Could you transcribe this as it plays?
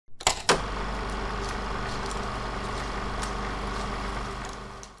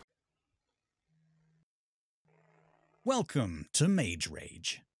Welcome to Mage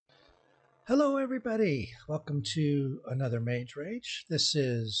Rage. Hello, everybody. Welcome to another Mage Rage. This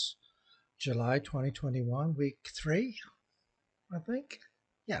is July 2021, week 3, I think.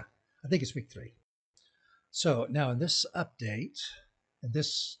 Yeah, I think it's week 3. So now in this update,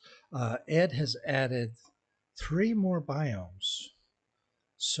 Ed has added 3 more biomes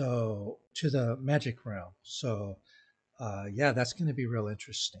to the Magic Realm. So yeah, that's going to be real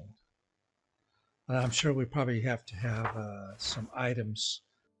interesting. I'm sure we probably have to have some items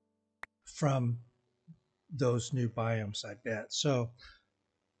from those new biomes, I bet. So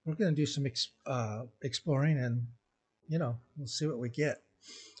we're going to do some exploring and, we'll see what we get.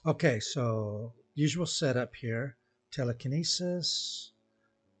 Okay, so usual setup here. Telekinesis,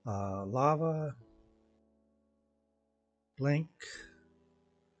 lava, blink,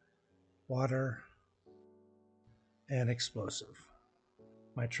 water, and explosive.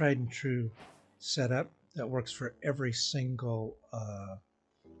 My tried and true setup that works for every single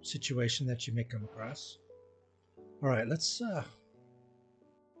situation that you may come across. All right,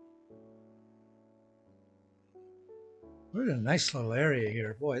 we're in a nice little area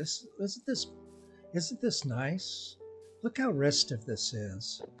here. Boy, isn't this nice? Look how restive this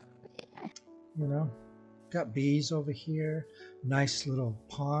is. You know, got bees over here. Nice little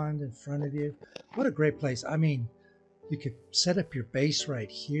pond in front of you. What a great place. I mean, you could set up your base right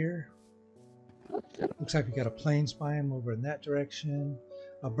here. Looks like we got a plains biome over in that direction.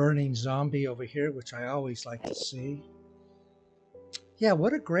 A burning zombie over here, which I always like to see. Yeah,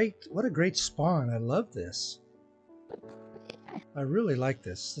 what a great spawn. I love this. I really like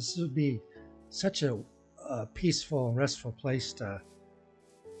this. This would be such a peaceful and restful place to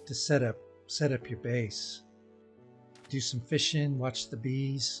set up your base. Do some fishing, watch the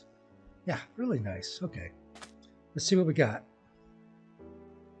bees. Yeah, really nice. Okay, let's see what we got.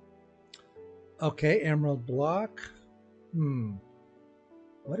 Okay, emerald block.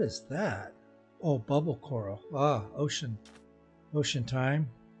 What is that? Oh, bubble coral. Ah, ocean time.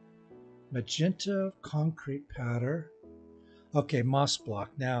 Magenta concrete powder. Okay, moss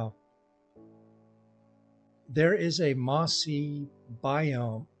block. Now, there is a mossy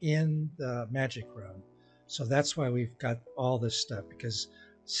biome in the magic room. So that's why we've got all this stuff, because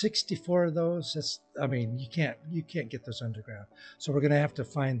 64 of those, you can't get those underground. So we're going to have to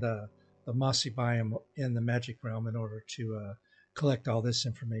find the mossy biome in the magic realm in order to collect all this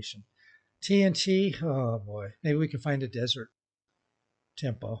information. TNT, oh boy, maybe we can find a desert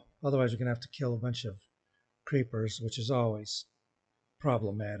temple. Otherwise, we're going to have to kill a bunch of creepers, which is always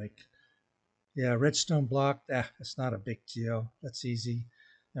problematic. Yeah, redstone block, that's not a big deal. That's easy.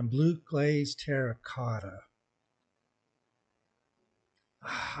 And blue glazed terracotta.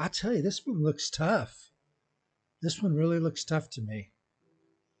 I tell you, this one looks tough. This one really looks tough to me.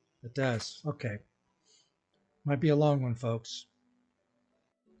 It does. Okay. Might be a long one, folks.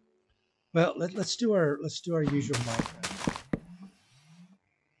 Well, let's do our usual Minecraft.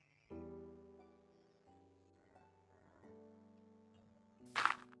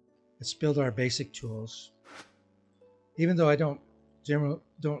 Let's build our basic tools. Even though I don't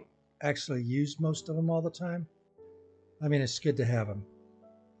actually use most of them all the time, I mean, it's good to have them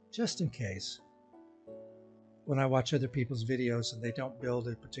just in case. When I watch other people's videos and they don't build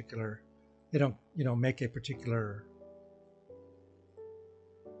a particular, they don't make a particular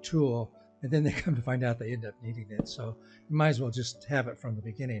tool, and then they come to find out they end up needing it. So you might as well just have it from the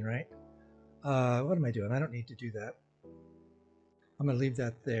beginning, right? What am I doing? I don't need to do that. I'm going to leave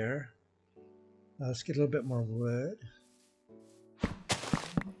that there. Let's get a little bit more wood.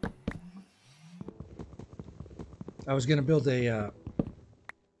 I was going to build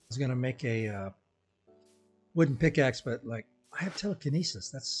make a wooden pickaxe, but like, I have telekinesis.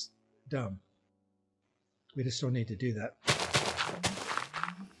 That's dumb. We just don't need to do that.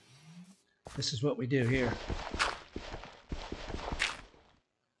 This is what we do here.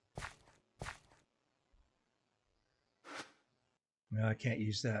 No, I can't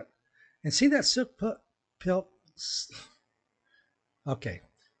use that. And see that silk pill? Okay,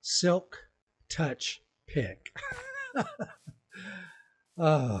 silk touch pick.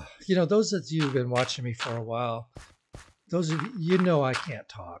 Those of you who've been watching me for a while, those of you, I can't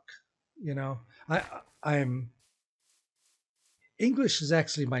talk. I'm English is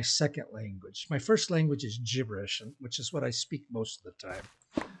actually my second language. My first language is gibberish, which is what I speak most of the time.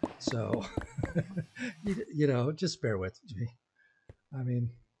 So, just bear with me. I mean,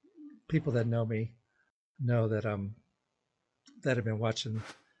 people that know me know that that have been watching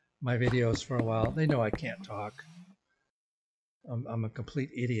my videos for a while. They know I can't talk. I'm a complete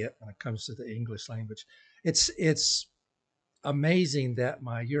idiot when it comes to the English language. It's amazing that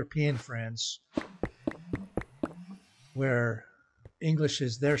my European friends where English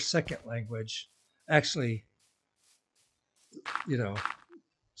is their second language, actually, you know,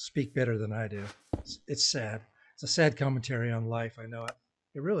 speak better than I do. It's sad. It's a sad commentary on life. I know it.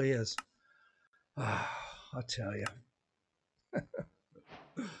 It really is. I'll tell you.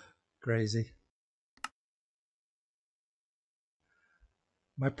 Crazy.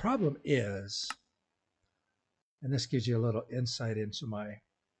 My problem is, and this gives you a little insight into my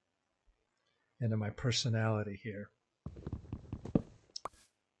personality here.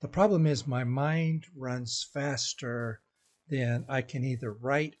 The problem is my mind runs faster than I can either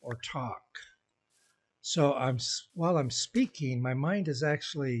write or talk. So while I'm speaking, my mind is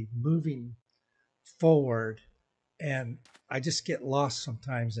actually moving forward, and I just get lost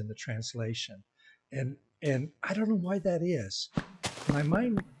sometimes in the translation. And I don't know why that is. My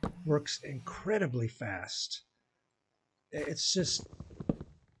mind works incredibly fast. It's just,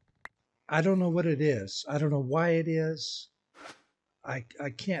 I don't know what it is. I don't know why it is. I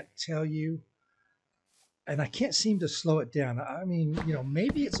can't tell you, and I can't seem to slow it down. I mean,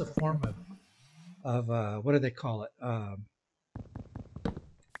 maybe it's a form of what do they call it?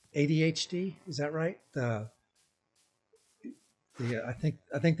 ADHD, is that right? I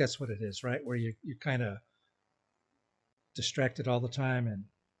think that's what it is, right? Where you kind of distracted all the time. And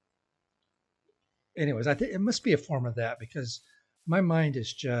anyways, I think it must be a form of that, because my mind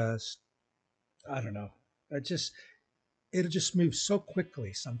is just, I don't know. It'll just move so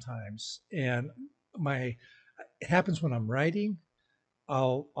quickly sometimes. And it happens when I'm writing.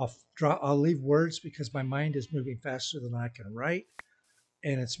 I'll leave words because my mind is moving faster than I can write,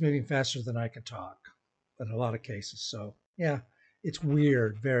 and it's moving faster than I can talk in a lot of cases. So yeah, it's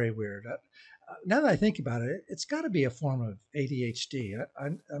weird, very weird. Now that I think about it, it's got to be a form of ADHD.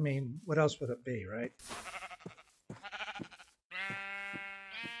 I mean, what else would it be, right?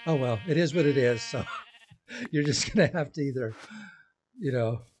 Oh well, it is what it is. So you're just gonna have to either,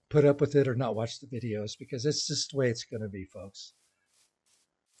 put up with it or not watch the videos, because it's just the way it's gonna be, folks.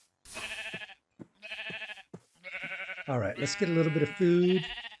 All right, let's get a little bit of food.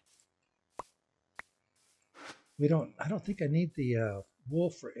 I don't think I need the wool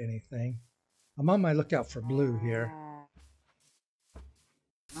for anything. I'm on my lookout for blue here.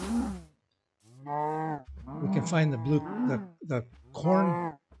 We can find the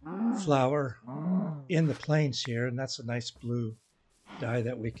corn flour in the plains here, and that's a nice blue dye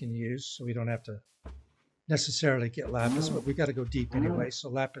that we can use, so we don't have to necessarily get lapis, but we got to go deep anyway, so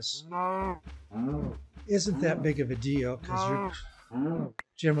lapis isn't that big of a deal, because you're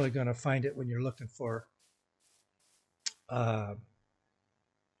generally going to find it when you're looking for the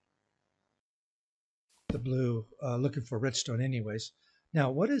blue, looking for redstone anyways.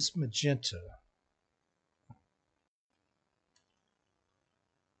 Now, what is magenta?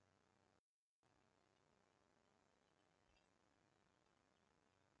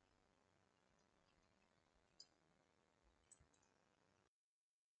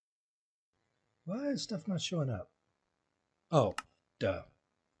 Why is stuff not showing up? Oh, duh.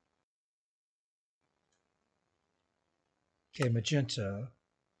 Okay, magenta.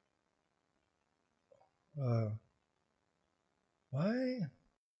 Why?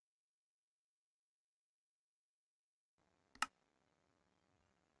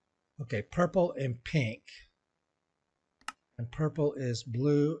 Okay, purple and pink. And purple is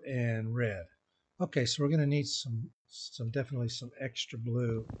blue and red. Okay, so we're going to need definitely some extra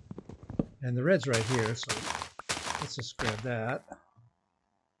blue. And the red's right here, so let's just grab that.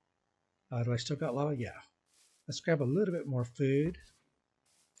 Do I still got lava? Yeah. Let's grab a little bit more food.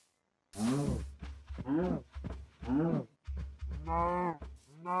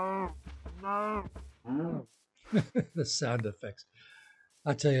 The sound effects.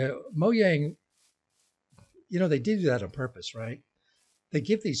 I'll tell you, Mojang, they do that on purpose, right? They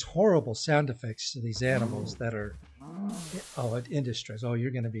give these horrible sound effects to these animals that are, in distress. Oh,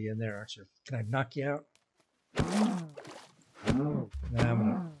 you're going to be in there, aren't you? Can I knock you out? Now I'm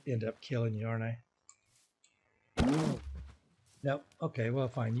going to end up killing you, aren't I? Nope. Okay, well,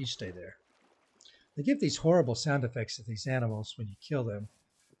 fine. You stay there. They give these horrible sound effects to these animals when you kill them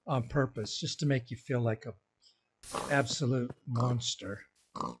on purpose, just to make you feel like a absolute monster.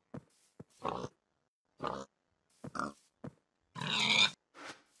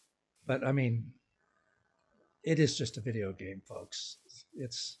 But I mean, it is just a video game, folks.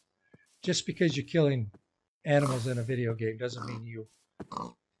 It's just because you're killing animals in a video game doesn't mean you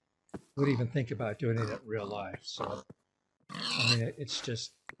would even think about doing it in real life. So, I mean, it's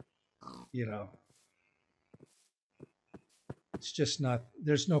just, it's just not,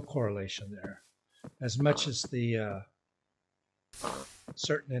 there's no correlation there. As much as the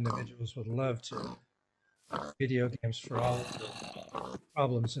certain individuals would love to video games for all the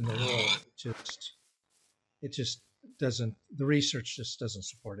problems in the world. It just doesn't. The research just doesn't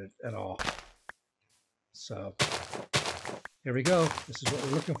support it at all. So here we go. This is what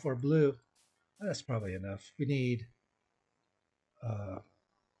we're looking for. Blue. That's probably enough. We need.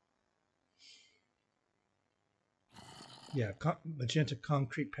 Yeah, magenta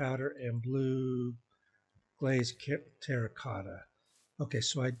concrete powder and blue glazed terracotta. Okay,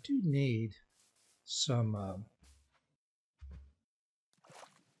 so I do need some.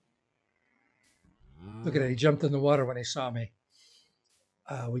 Look at it, he jumped in the water when he saw me.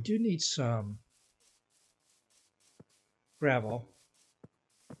 We do need some gravel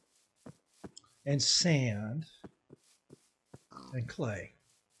and sand and clay.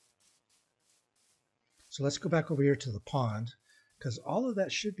 So let's go back over here to the pond because all of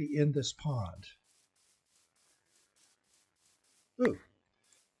that should be in this pond. Ooh,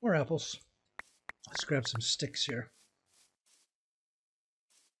 more apples. Let's grab some sticks here.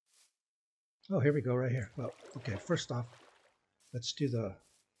 Oh, here we go, right here. Well, okay, first off, let's do the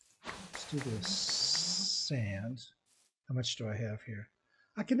sand. How much do I have here?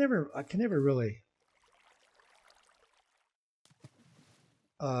 I can never really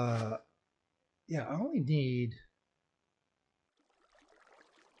yeah, I only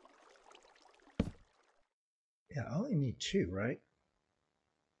need two, right?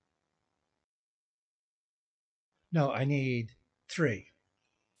 No, I need three.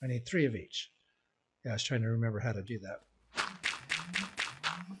 I need three of each. Yeah, I was trying to remember how to do that.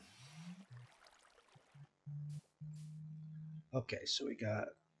 Okay, so we got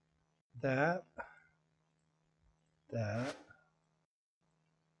that,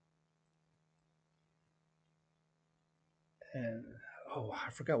 and oh, I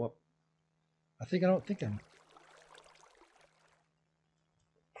forgot what. I don't think I'm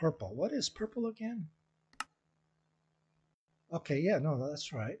purple. What is purple again? Okay, yeah, no,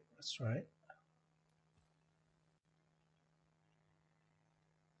 that's right. That's right.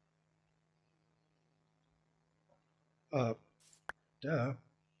 Duh.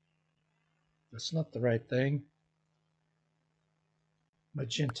 That's not the right thing.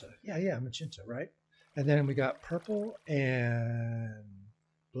 Magenta. Yeah, magenta, right? And then we got purple and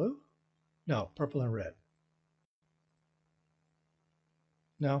blue? No, purple and red.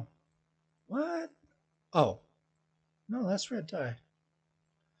 No. What? Oh. No, that's red dye.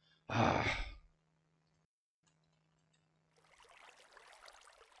 Ah.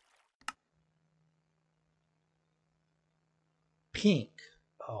 Pink.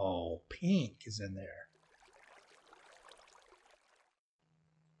 Oh, pink is in there.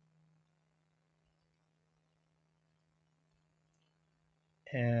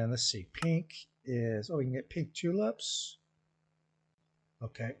 And let's see, pink is, oh, we can get pink tulips.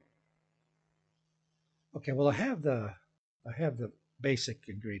 Okay. Okay, well, I have the basic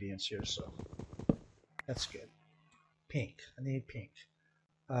ingredients here, so that's good. Pink, I need pink.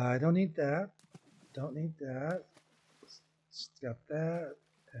 I don't need that. Don't need that. It's got that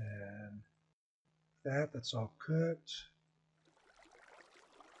and that. That's all cooked.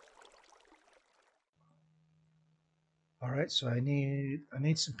 All right, so I need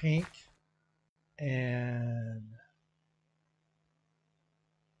some pink and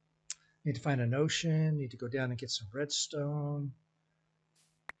need to find an ocean. Need to go down and get some redstone.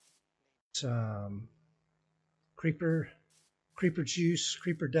 Some creeper juice,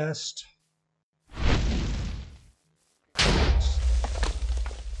 creeper dust.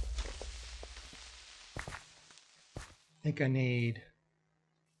 I think I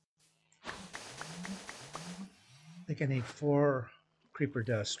need 4 creeper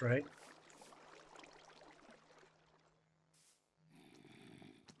dust, right?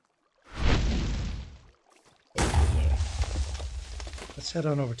 Let's head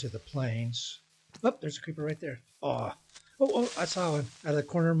on over to the plains. Oh, there's a creeper right there. Oh, I saw one out of the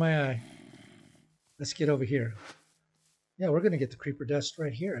corner of my eye. Let's get over here. Yeah, we're going to get the creeper dust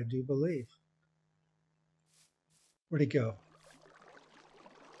right here, I do believe. Where'd he go?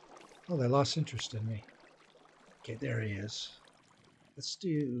 Oh, they lost interest in me. Okay, there he is. Let's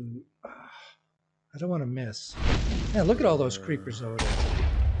do... I don't want to miss. Yeah, look at all those creepers over there.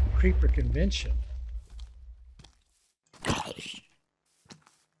 Creeper convention.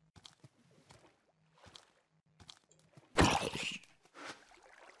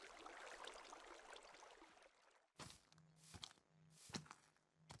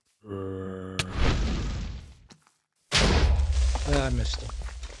 I missed him.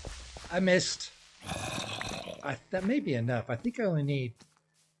 I missed. That may be enough. I think I only need...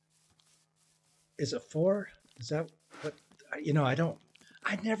 Is it 4? Is that what... You know, I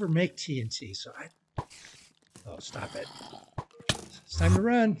never make TNT, so Oh, stop it. It's time to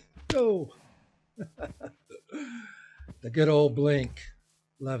run. Go. The good old blink.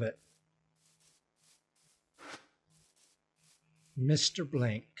 Love it. Mr.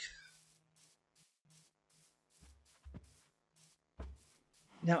 Blink.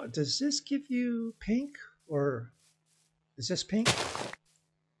 Now, does this give you pink or is this pink?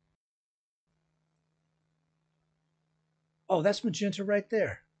 Oh, that's magenta right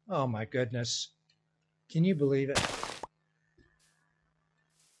there. Oh my goodness. Can you believe it?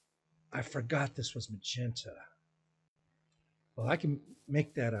 I forgot this was magenta. Well, I can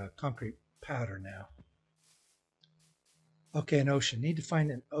make that a concrete powder now. Okay, an ocean. Need to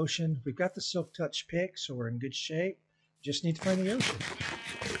find an ocean. We've got the Silk Touch pick, so we're in good shape. Just need to find the ocean.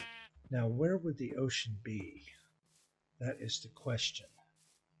 Now, where would the ocean be? That is the question.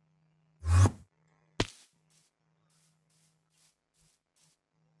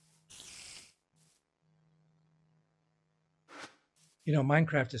 You know,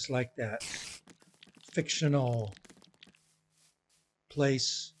 Minecraft is like that fictional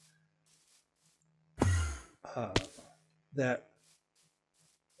place that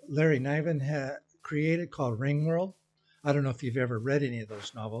Larry Niven had created called Ringworld. I don't know if you've ever read any of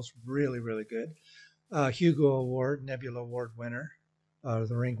those novels. Really, really good. Hugo Award, Nebula Award winner, The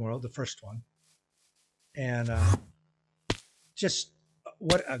Ringworld, the first one. And just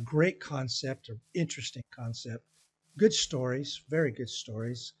what a great concept, an interesting concept. Good stories, very good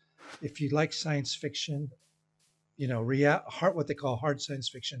stories. If you like science fiction, you know, what they call hard science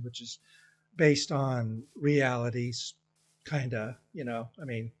fiction, which is based on realities, kind of, you know, I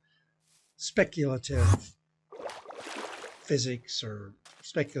mean, speculative physics or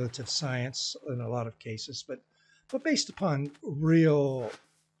speculative science in a lot of cases, but based upon real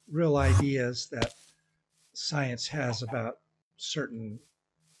ideas that science has about certain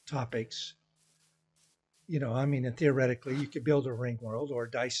topics. You know, I mean, and theoretically, you could build a ring world or a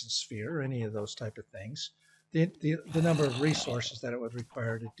Dyson sphere or any of those type of things. The number of resources that it would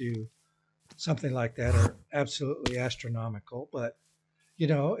require to do something like that are absolutely astronomical. But, you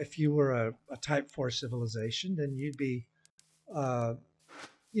know, if you were a type 4 civilization, then you'd be,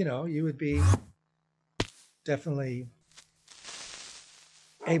 you know, you would be definitely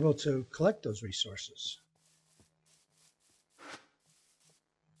able to collect those resources.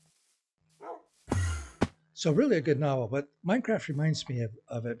 So really a good novel, but Minecraft reminds me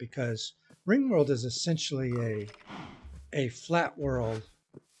of it because Ringworld is essentially a flat world,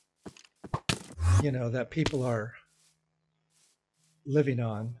 you know, that people are living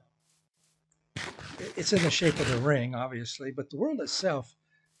on. It's in the shape of a ring, obviously, but the world itself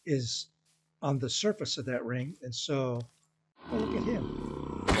is on the surface of that ring. And so, oh, look at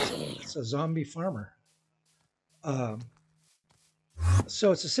him. It's a zombie farmer. Um,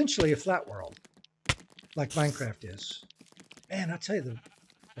 so it's essentially a flat world, like Minecraft is. Man, I tell you, the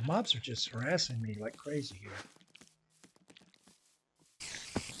mobs are just harassing me like crazy here.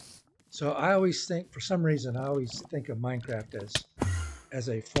 So I always think, for some reason, I always think of Minecraft as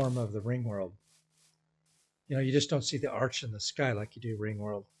a form of the ring world. You know, you just don't see the arch in the sky like you do ring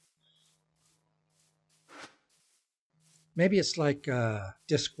world. Maybe it's like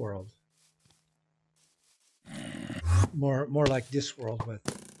Discworld. More like Discworld with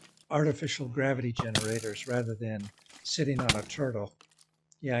artificial gravity generators rather than sitting on a turtle.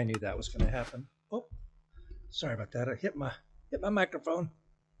 Yeah, I knew that was going to happen. Oh, sorry about that. I hit my microphone.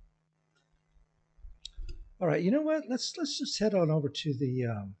 All right, you know what? Let's just head on over to the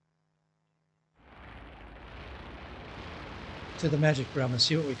magic realm and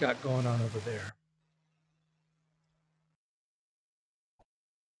see what we got going on over there.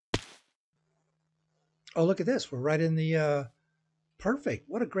 Oh, look at this. We're right in the perfect.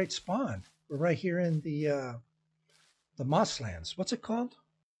 What a great spawn. We're right here in the Mosslands. What's it called?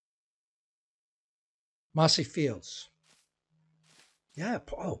 Mossy Fields. Yeah.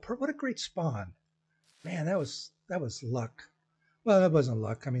 Oh, what a great spawn. Man, that was luck. Well, that wasn't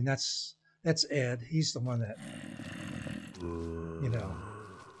luck. I mean, that's Ed. He's the one that, you know,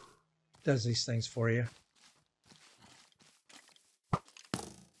 does these things for you.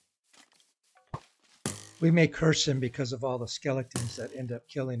 We may curse him because of all the skeletons that end up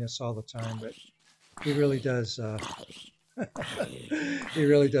killing us all the time, but he really does. He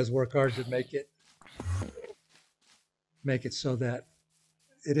really does work hard to make it so that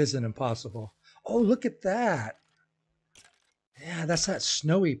it isn't impossible. Oh, look at that! Yeah, that's that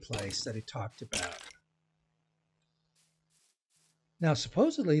snowy place that he talked about. Now,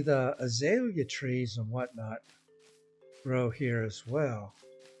 supposedly the azalea trees and whatnot grow here as well.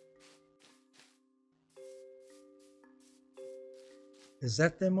 Is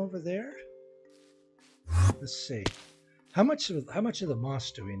that them over there? Let's see. How much of the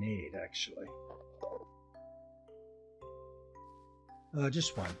moss do we need actually?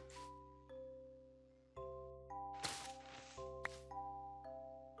 Just one.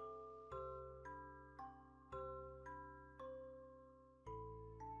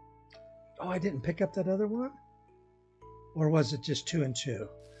 Oh, I didn't pick up that other one? Or was it just 2 and 2?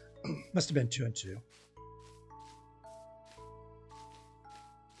 Must have been 2 and 2.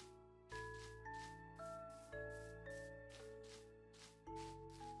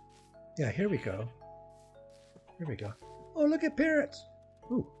 Yeah, here we go. Here we go. Oh, look at parrots.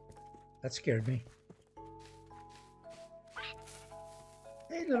 Ooh, that scared me.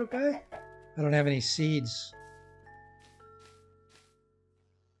 Hey, little guy. I don't have any seeds.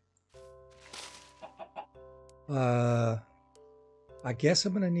 I guess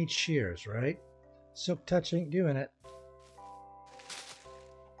I'm going to need shears, right? Silk touch ain't doing it.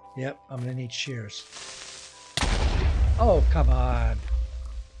 Yep, I'm going to need shears. Oh, come on.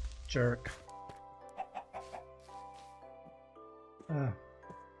 Jerk.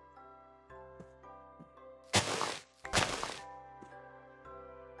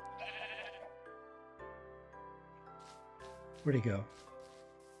 Where'd he go?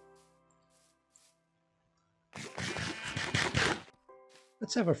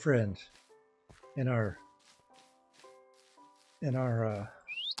 Let's have a friend in our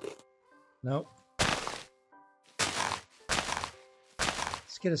nope.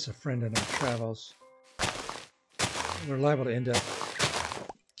 Let's get us a friend in our travels. We're liable to end up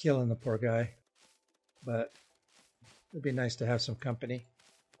killing the poor guy, but it'd be nice to have some company.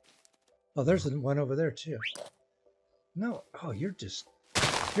 Oh, there's one over there too. No, oh, you're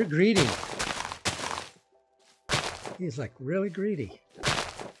greedy. He's like really greedy.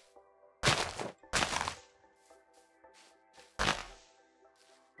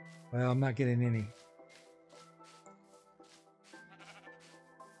 Well, I'm not getting any.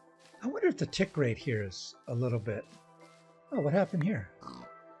 I wonder if the tick rate here is a little bit. Oh, what happened here?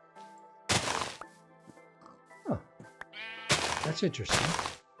 Oh, that's interesting.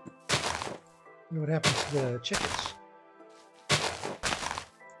 I wonder what happened to the chickens.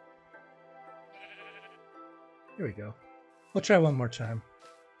 Here we go. We'll try one more time.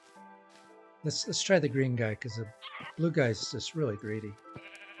 Let's try the green guy because the blue guy's just really greedy.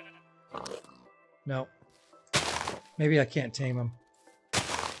 No. Maybe I can't tame him.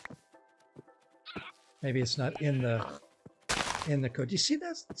 Maybe it's not in the code. Do you see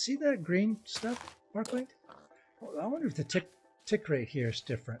that? See that green stuff, Marklink? I wonder if the tick rate here is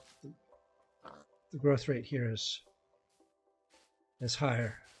different. The growth rate here is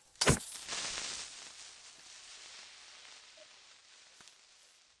higher.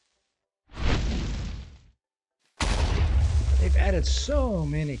 They've added so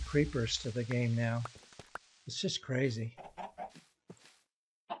many creepers to the game now. It's just crazy.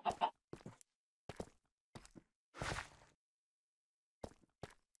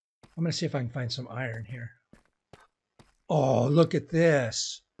 I'm going to see if I can find some iron here. Oh, look at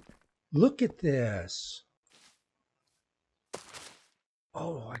this. Look at this.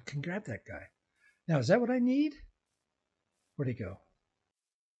 Oh, I can grab that guy. Now, is that what I need? Where'd he go?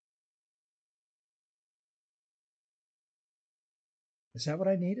 Is that what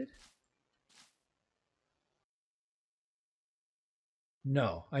I needed?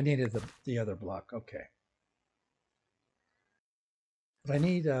 No, I needed the other block. Okay. But I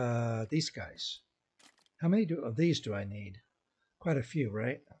need these guys. How many of these do I need? Quite a few,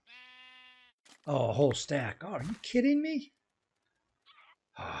 right? Oh, a whole stack. Oh, are you kidding me?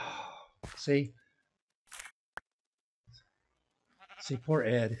 Oh, see? See, poor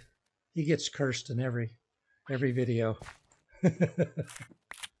Ed. He gets cursed in every video.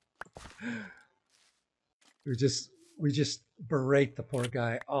 we just berate the poor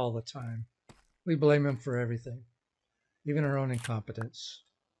guy all the time. We blame him for everything, even our own incompetence.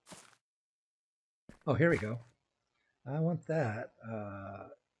 Oh, here we go. I want that.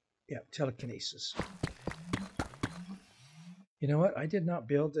 Yeah, telekinesis. You know what? I did not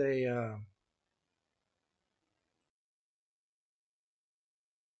build a.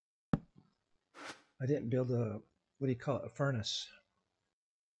 I didn't build a. What do you call it? A furnace.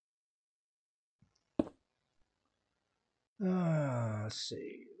 Let's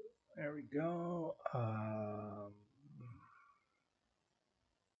see. There we go.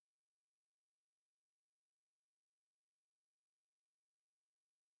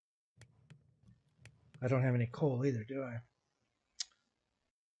 I don't have any coal either, do I?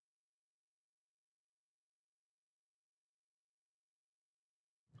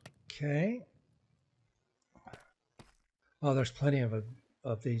 Okay. Oh, there's plenty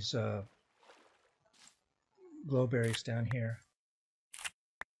of these glowberries down here.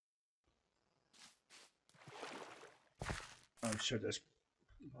 I'm sure there's.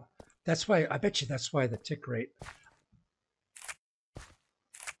 That's why I bet you that's why the tick rate.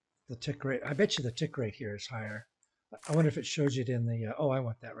 The tick rate. I bet you the tick rate here is higher. I wonder if it shows you it in the. Oh, I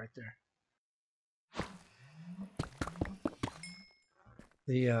want that right there.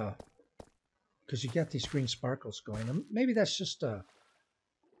 The because you get these green sparkles going. And maybe that's just an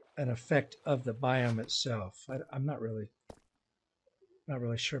effect of the biome itself. I'm not really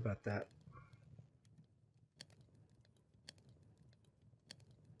sure about that.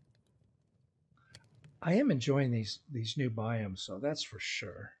 I am enjoying these new biomes, so that's for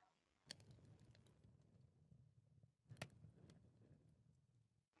sure.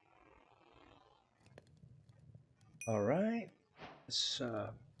 All right,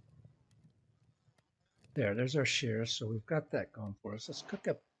 there's our shears. So we've got that going for us. Let's cook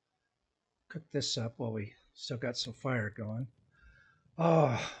this up while we still got some fire going.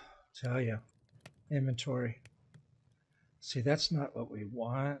 Oh, tell you, inventory. See, that's not what we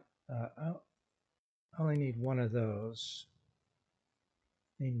want. I only need one of those.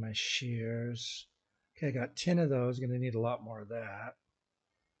 Need my shears. Okay, I got 10 of those. Going to need a lot more of that.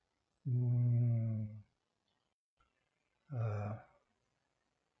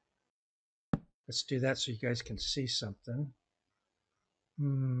 Let's do that so you guys can see something.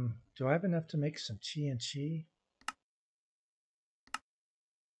 Do I have enough to make some TNT?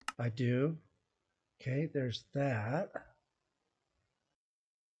 I do. Okay, there's that.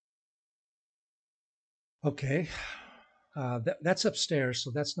 Okay, that's upstairs,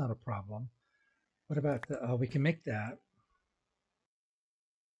 so that's not a problem. What about the, we can make that.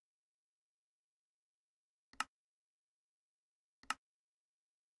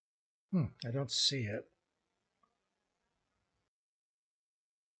 I don't see it.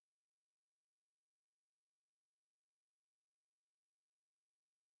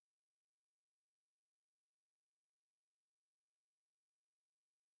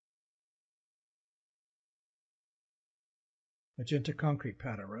 Magenta concrete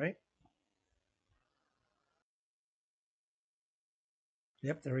powder, right?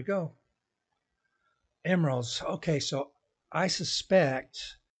 Yep, there we go. Emeralds. Okay, so I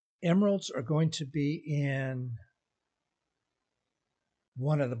suspect emeralds are going to be in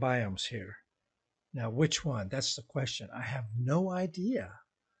one of the biomes here. Now, which one? That's the question. I have no idea.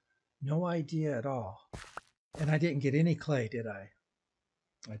 No idea at all. And I didn't get any clay, did I?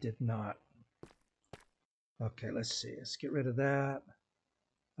 I did not. Okay, let's see. Let's get rid of that.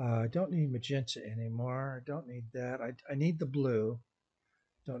 I don't need magenta anymore. I don't need that. I need the blue.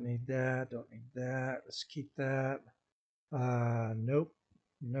 Don't need that. Don't need that. Let's keep that. Nope.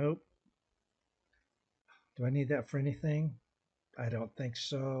 Nope. Do I need that for anything? I don't think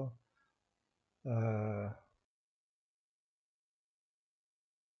so.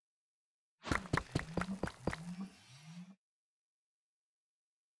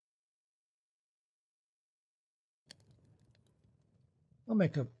 I'll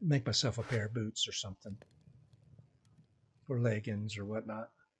make myself a pair of boots or something, or leggings or whatnot.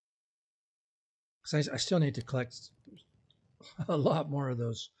 Because I still need to collect a lot more of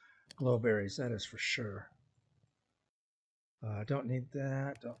those glowberries. That is for sure. Don't need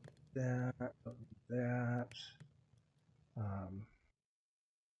that. Don't need that. Don't need that.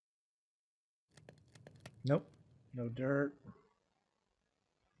 Nope. No dirt.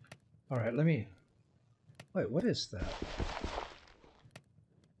 All right. Let me. Wait. What is that?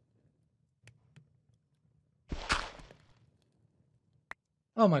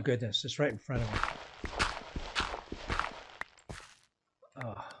 Oh my goodness! It's right in front of me.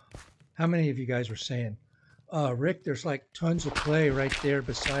 How many of you guys were saying, Rick, there's like tons of clay right there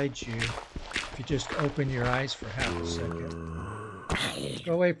beside you. If you just open your eyes for half a second.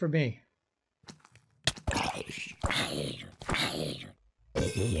 Go away from me.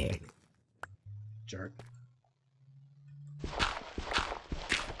 Jerk.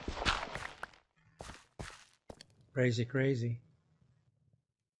 Crazy, crazy.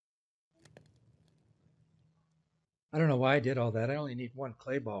 I don't know why I did all that. I only need one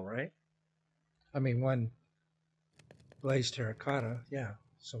clay ball, right? I mean, one glazed terracotta. Yeah.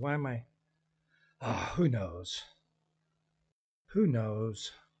 So why am I? Oh, who knows? Who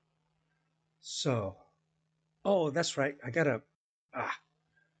knows? So, oh, that's right. I gotta.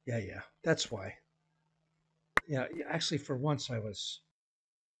 Yeah. That's why. Yeah. Actually, for once, I was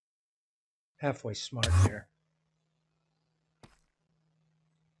halfway smart here.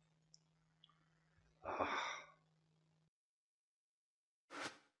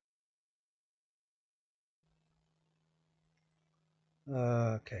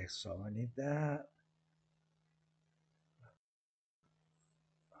 Okay, so I need that.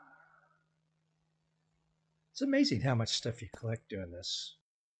 It's amazing how much stuff you collect doing this.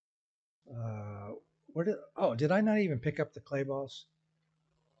 Did I not even pick up the clay balls?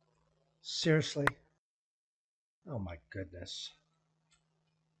 Seriously? Oh my goodness.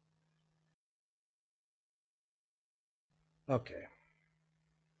 Okay.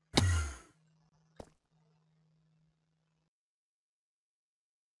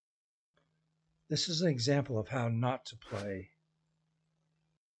 This is an example of how not to play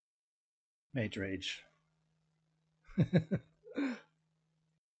Mage Rage.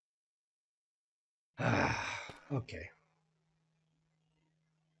 Okay.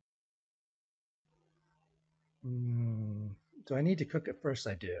 Do I need to cook it first?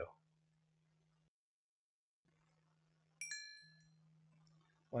 I do.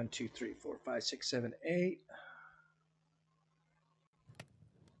 1, 2, 3, 4, 5, 6, 7, 8.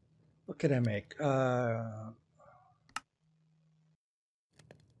 What could I make?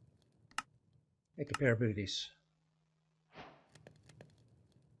 Make a pair of booties.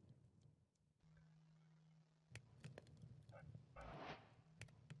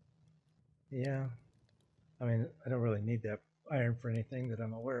 Yeah. I mean, I don't really need that iron for anything that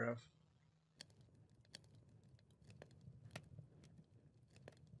I'm aware of.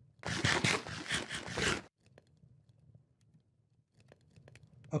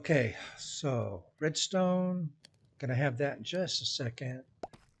 Okay, so redstone. Gonna have that in just a second.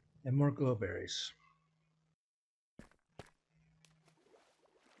 And more glowberries.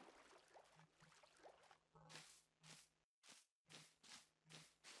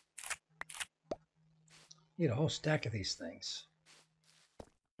 Need a whole stack of these things.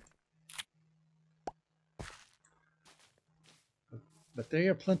 But they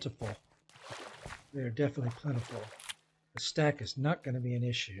are plentiful. They are definitely plentiful. The stack is not going to be an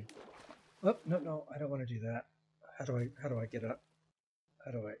issue. Oh, no, I don't want to do that. How do I get up?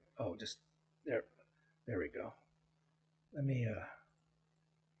 How do I, oh, just, there we go. Let me,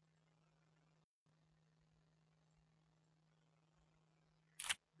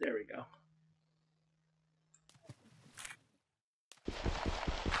 there we go.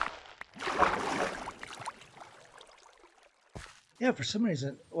 Yeah, for some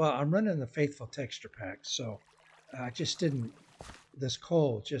reason, well, I'm running the Faithful texture pack, so I just didn't, this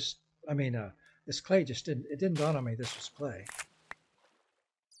coal just, this clay just didn't, it didn't dawn on me this was clay.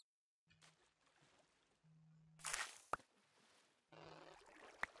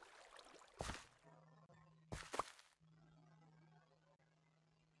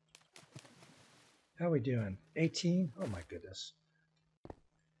 How are we doing? 18? Oh my goodness.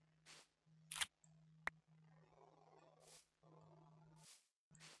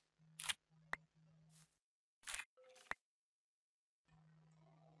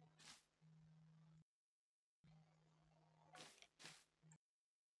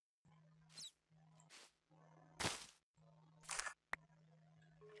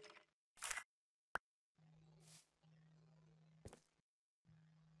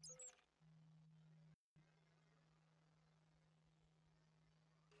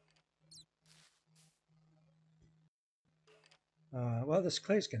 Well, this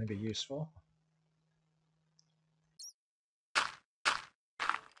clay is going to be useful.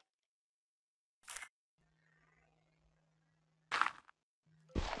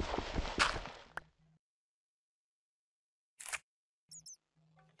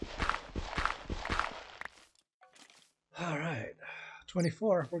 All right,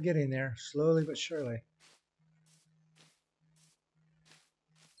 24. We're getting there slowly but surely.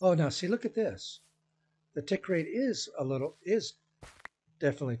 Oh, now see, look at this. The tick rate is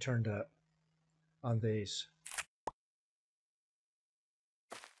definitely turned up on these.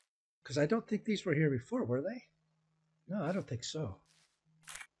 Because I don't think these were here before, were they? No, I don't think so.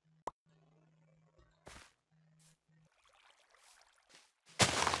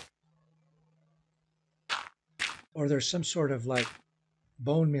 Or there's some sort of like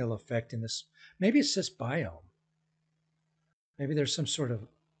bone meal effect in this. Maybe it's this biome. Maybe there's some sort of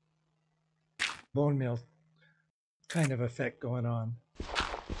bone meal kind of effect going on.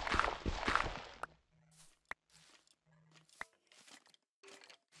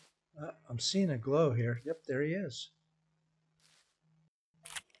 I'm seeing a glow here. Yep, there he is.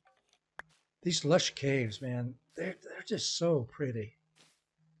 These lush caves, man, they're just so pretty.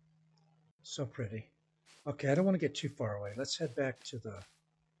 So pretty. Okay, I don't want to get too far away. Let's head back to the...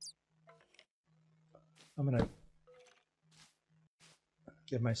 I'm going to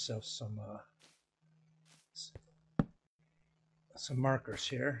give myself some markers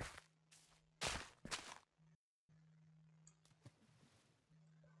here.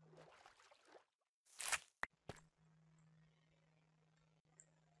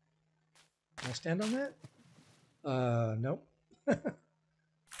 Can I stand on that? Nope.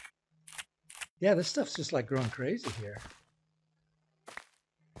 Yeah, this stuff's just like growing crazy here.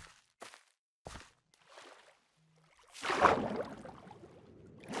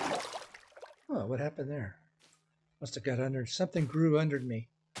 Oh, what happened there? Must have got under, something grew under me.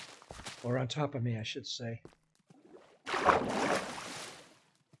 Or on top of me, I should say.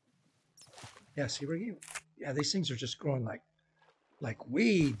 Yeah, see where you? Yeah, these things are just growing like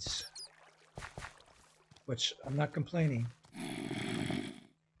weeds. Which I'm not complaining.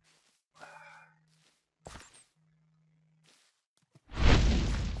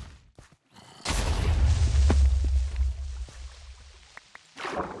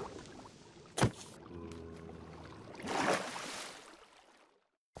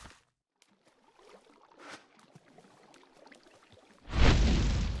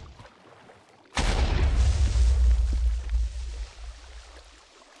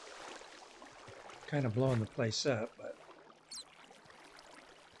 Kind of blowing the place up, but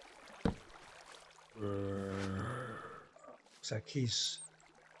looks like he's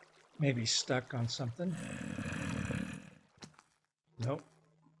maybe stuck on something. Nope,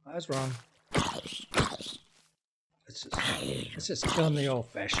 I was wrong. Let's just kill him the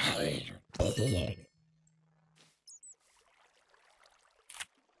old-fashioned way. Okay.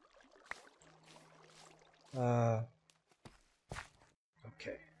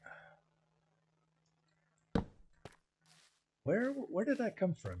 Where did I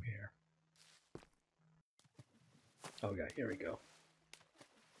come from here? Oh yeah, here we go.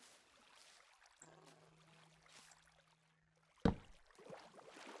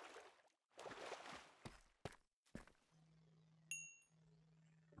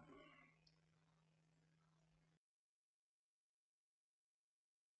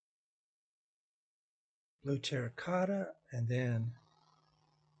 Blue terracotta, and then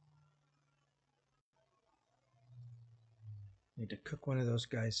need to cook one of those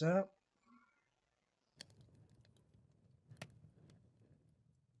guys up.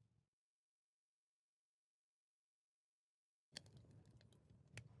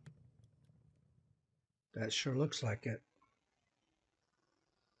 That sure looks like it.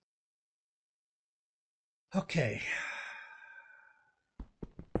 Okay.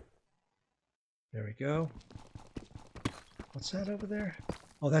 There we go. What's that over there?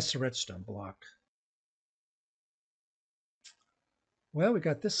 Oh, that's the redstone block. Well, we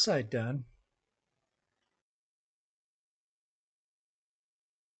got this side done.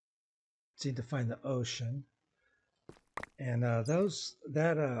 Need to find the ocean. And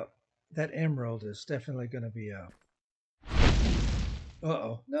that emerald is definitely going to be a...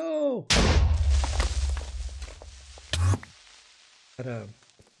 Uh-oh. No! But,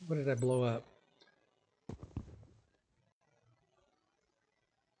 what did I blow up?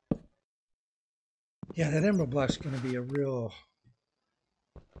 Yeah, that emerald block's going to be a real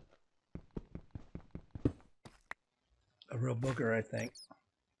booger, I think.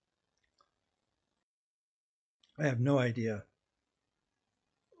 I have no idea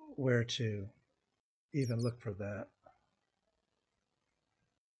where to even look for that.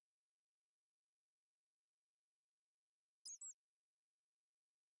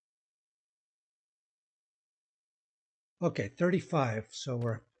 Okay, 35.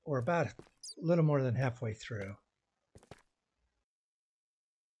 So we're about a little more than halfway through.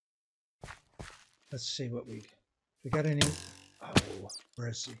 Let's see what we got any. Oh, where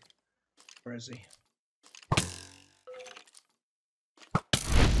is he? Where is he?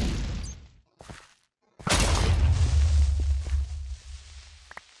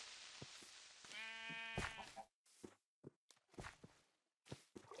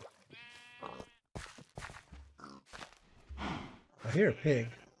 I hear a pig.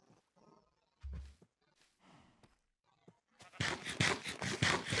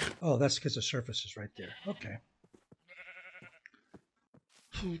 Oh, that's because the surface is right there. Okay.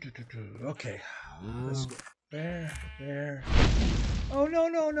 Okay. Let's go. There. Oh,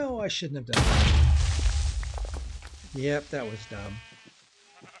 no. I shouldn't have done that. Yep, that was dumb.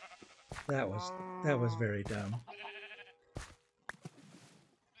 That was very dumb.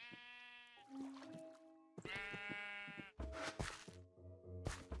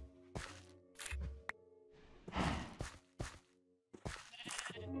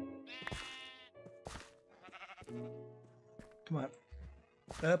 Come on.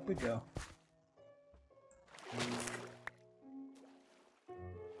 Up we go.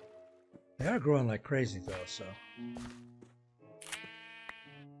 They are growing like crazy though, so.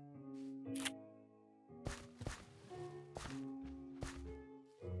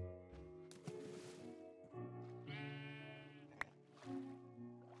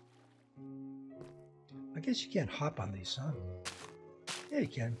 I guess you can't hop on these, huh? Yeah, you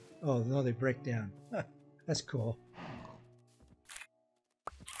can. Oh, no, they break down. Huh, that's cool.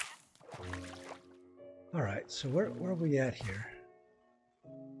 All right, so where are we at here?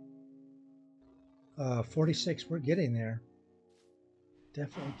 46. We're getting there.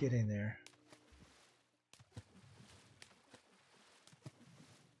 Definitely getting there.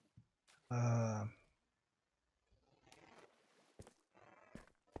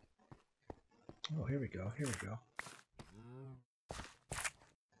 Oh, here we go. Here we go.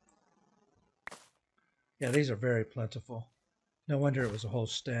 Yeah, these are very plentiful. No wonder it was a whole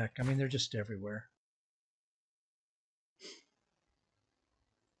stack. I mean, they're just everywhere.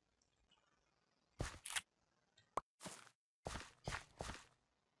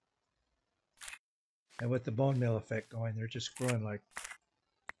 And with the bone meal effect going, they're just growing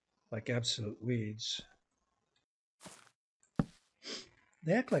like absolute weeds.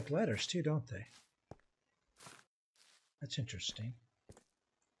 They act like letters too, don't they? That's interesting.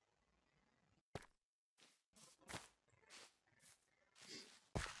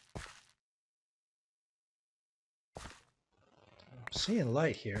 I'm seeing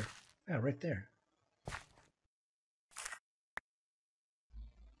light here. Yeah, right there.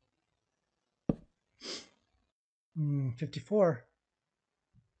 54.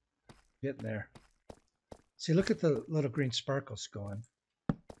 Getting there. See, look at the little green sparkles going.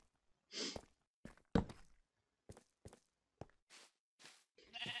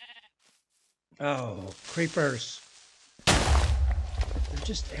 Oh, creepers. They're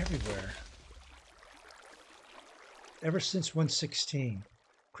just everywhere. Ever since 116,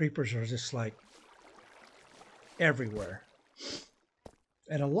 creepers are just like everywhere.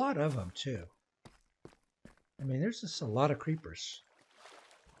 And a lot of them, too. I mean, there's just a lot of creepers.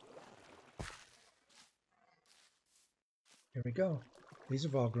 Here we go. These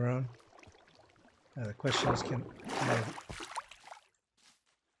have all grown. Now the question is, can I...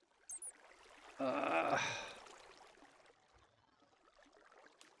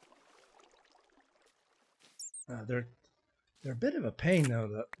 they're a bit of a pain,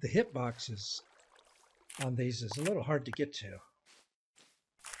 though. The hitboxes on these is a little hard to get to.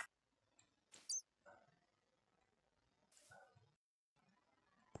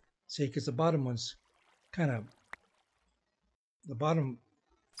 See, because the bottom one's kind of... The bottom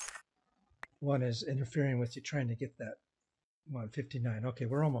one is interfering with you trying to get that 159. Okay,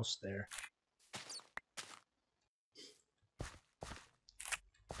 we're almost there.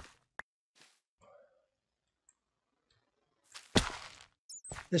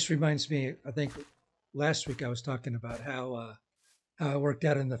 This reminds me, I think last week I was talking about how I worked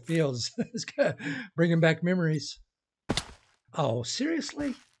out in the fields. It's kind of bringing back memories. Oh,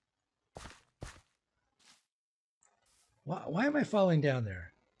 seriously? Why am I falling down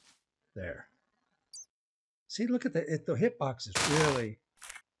there? There. See, look at the hitbox is really,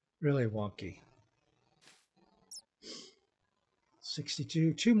 really wonky.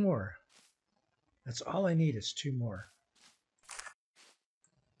 62, 2 more. That's all I need is 2 more.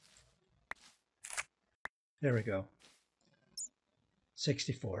 There we go.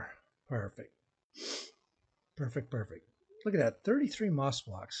 64. Perfect. Perfect, perfect. Look at that. 33 moss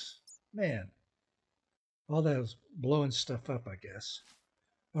blocks. Man. All that was blowing stuff up, I guess.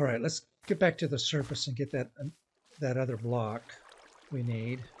 All right, let's get back to the surface and get that other block we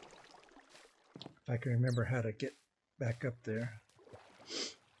need. If I can remember how to get back up there.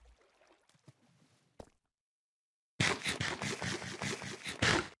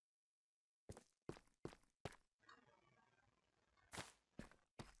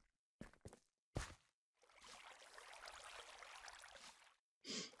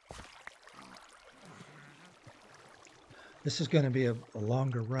 This is going to be a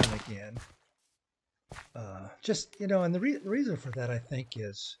longer run again. Just, you know, and the reason for that, I think,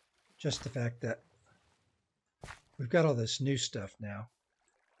 is just the fact that we've got all this new stuff now.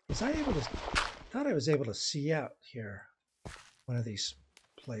 Thought I was able to see out here one of these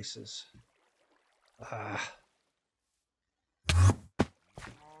places. Thought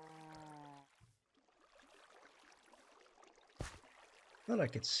I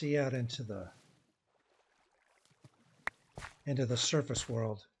could see out into the surface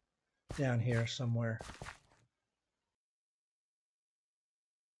world down here somewhere.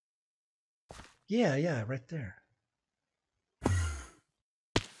 Yeah, right there.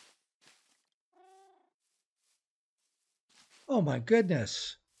 Oh my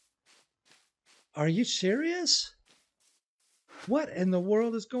goodness. Are you serious? What in the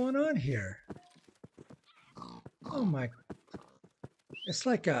world is going on here? Oh my. It's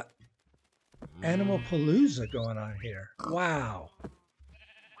like a Animal Palooza going on here. Wow.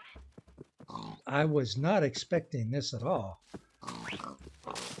 I was not expecting this at all.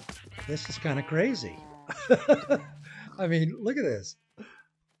 This is kind of crazy. I mean, look at this.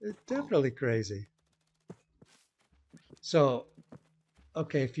 It's definitely crazy. So,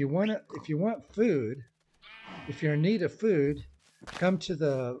 okay, if you want food, if you're in need of food, come to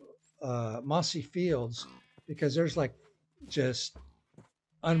the mossy fields because there's like just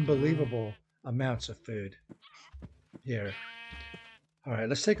unbelievable amounts of food here. All right,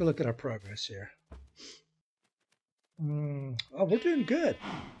 let's take a look at our progress here. Oh, we're doing good.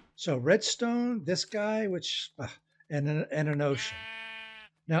 So redstone, this guy, which and an ocean.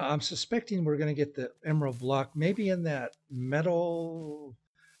 Now I'm suspecting we're going to get the emerald block, maybe in that metal,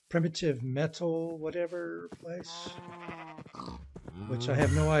 primitive metal, whatever place, which I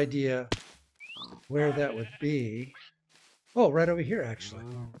have no idea where that would be. Oh, right over here, actually.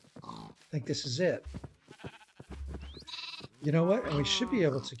 I think this is it. You know what? And we should be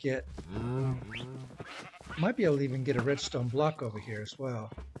able to get, might be able to even get a redstone block over here as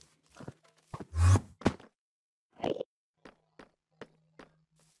well.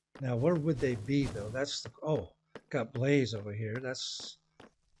 Now, where would they be though? That's the, oh, got blaze over here. That's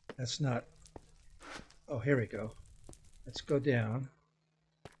not, oh, here we go. Let's go down.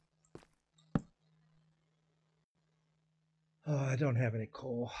 Oh, I don't have any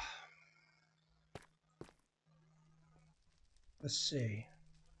coal. Let's see.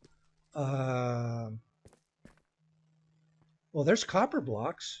 Well, there's copper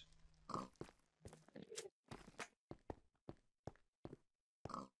blocks.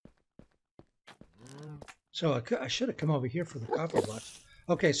 So I should have come over here for the copper blocks.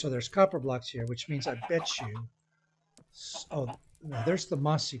 Okay, so there's copper blocks here, which means I bet you. Oh, no, there's the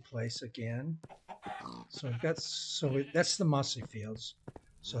mossy place again. So we've got, that's the mossy fields.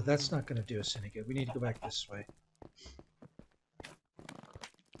 So that's not going to do us any good. We need to go back this way.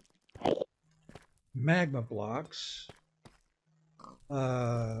 Magma blocks. Where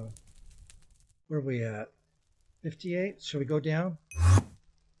are we at? 58? Should we go down?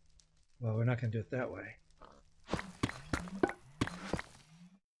 Well, we're not going to do it that way.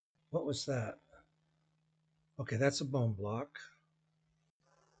 What was that? Okay, that's a bone block.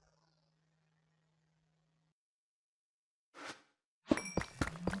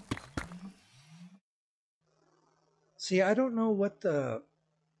 See, I don't know what the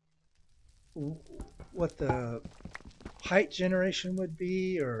height generation would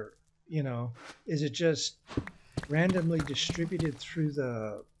be, or you know, is it just randomly distributed through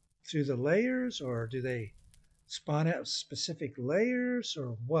the layers, or do they spawn out specific layers,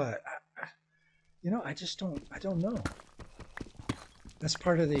 or what? You know, I don't know. That's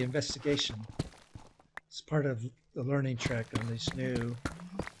part of the investigation. It's part of the learning track on these new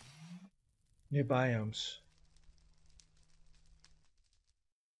biomes.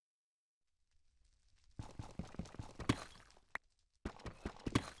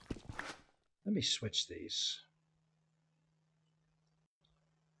 Let me switch these.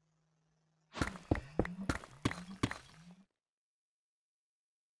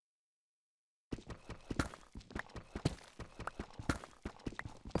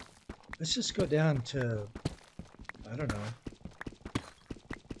 Let's just go down to, I don't know,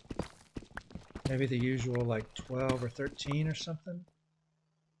 maybe the usual like 12 or 13 or something.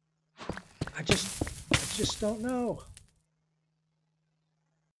 I just don't know.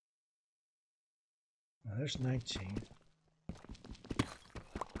 Oh, there's 19.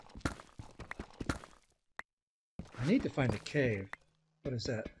 I need to find a cave. What is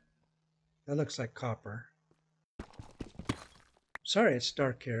that? That looks like copper. Sorry, it's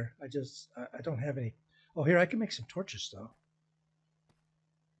dark here. I don't have any. Oh, here, I can make some torches though.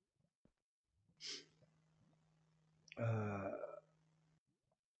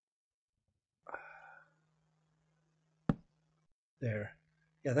 There.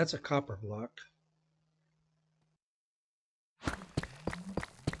 Yeah, that's a copper block.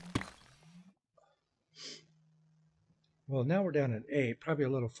 Well, now we're down at 8, probably a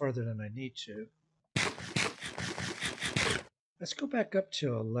little farther than I need to. Let's go back up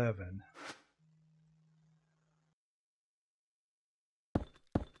to 11.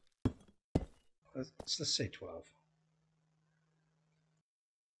 Let's say 12.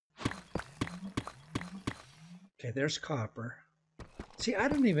 Okay, there's copper. See, I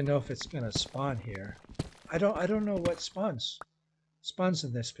don't even know if it's going to spawn here. I don't know what spawns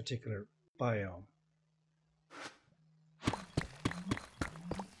in this particular biome.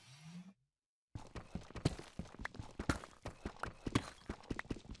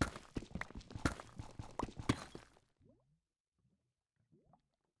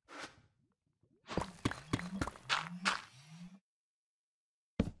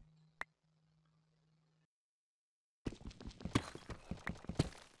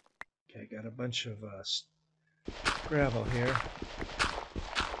 got a bunch of gravel here.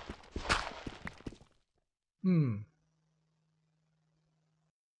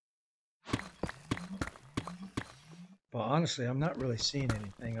 Well, honestly, I'm not really seeing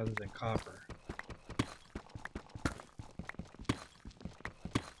anything other than copper.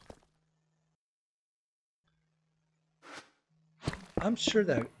 I'm sure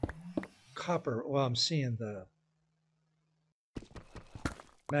that copper, well, I'm seeing the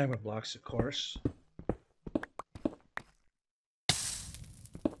magma blocks, of course.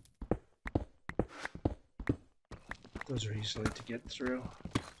 Those are easily to get through.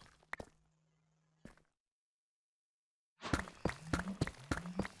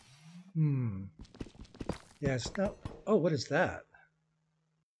 Yeah, it's not. Oh, what is that?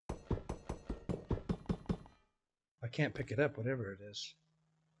 I can't pick it up, whatever it is.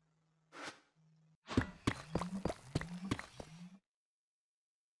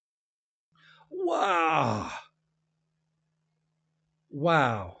 Wow.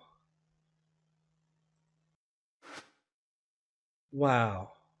 Wow.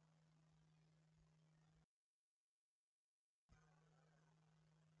 Wow.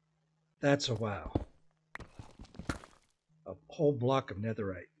 That's a wow. A whole block of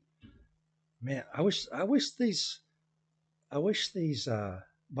netherite. Man, I wish these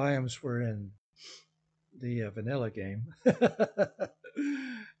biomes were in the vanilla game.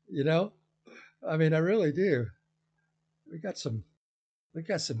 You know, I mean, I really do. We got some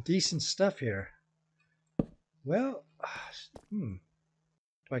decent stuff here. Well,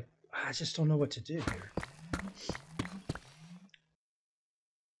 like I just don't know what to do here.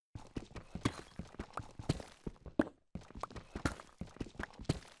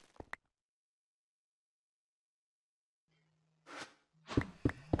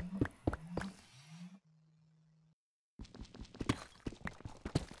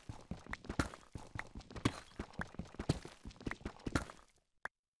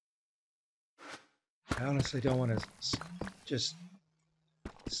 I honestly don't want to just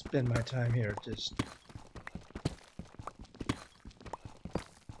spend my time here. Just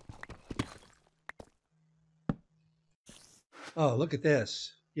oh, look at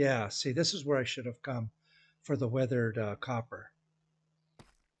this. Yeah, see, this is where I should have come for the weathered copper.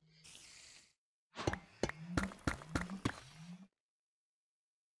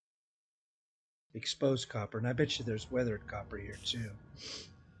 Exposed copper, and I bet you there's weathered copper here too.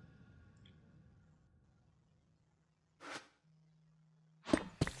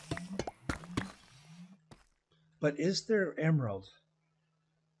 But is there emerald?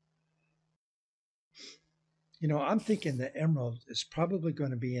 You know, I'm thinking the emerald is probably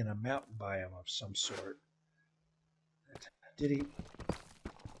going to be in a mountain biome of some sort. Did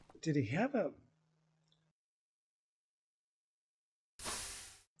he have a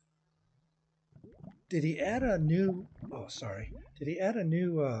did he add a new did he add a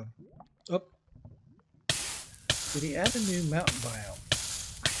new did he add a new mountain biome?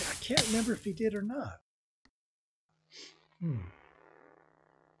 I can't remember if he did or not.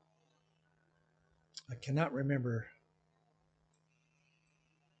 I cannot remember.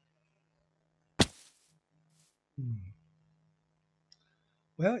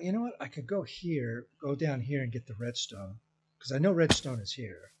 Well, you know what? I could go down here and get the redstone, because I know redstone is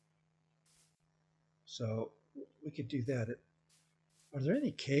here. So we could do that. Are there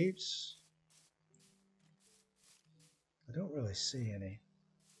any caves? I don't really see any.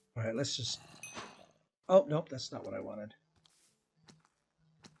 All right, let's just... Oh, nope, that's not what I wanted.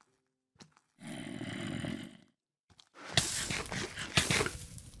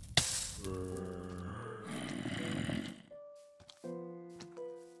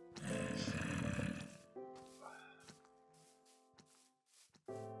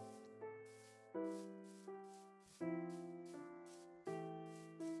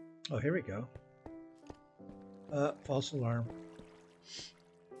 Oh, here we go. False alarm.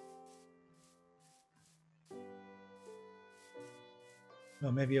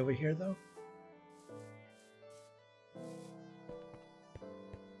 Oh, maybe over here, though?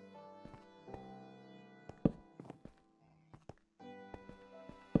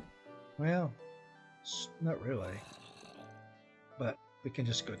 Well, not really. But we can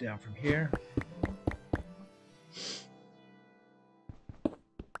just go down from here.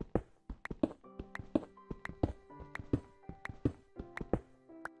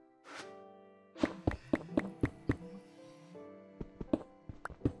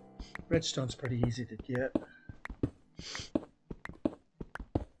 Redstone's pretty easy to get.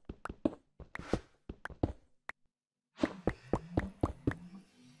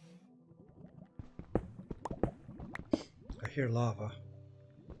 I hear lava.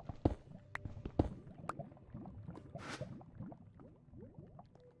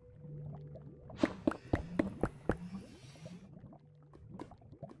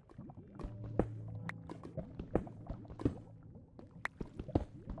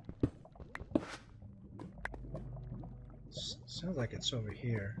 Sounds like it's over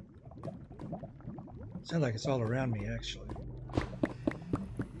here. Sounds like it's all around me, actually.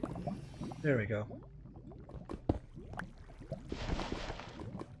 There we go.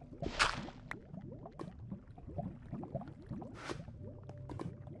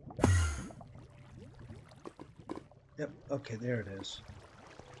 Yep, okay, there it is.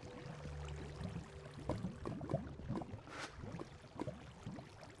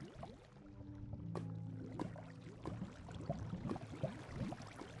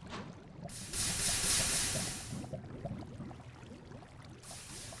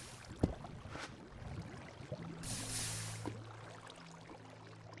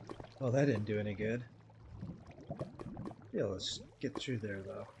 Well, that didn't do any good. Yeah, let's get through there,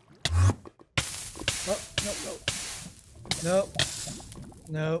 though. Oh, no, no.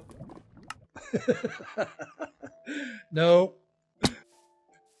 No. No.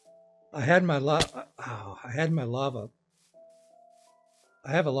 I had my lava. Oh, I had my lava.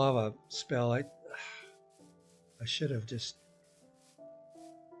 I have a lava spell. I should have just.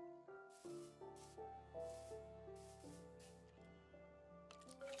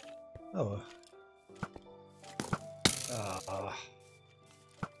 Oh.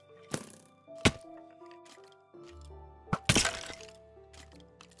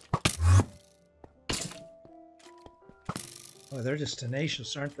 Oh, they're just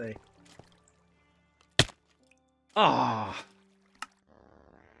tenacious, aren't they? Ah.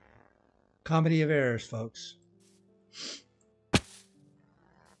 Comedy of errors, folks.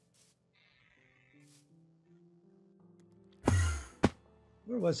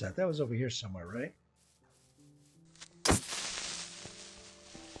 Where was that? That was over here somewhere, right?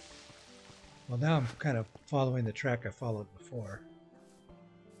 Well, now I'm kind of following the track I followed before.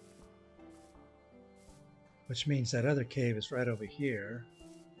 Which means that other cave is right over here.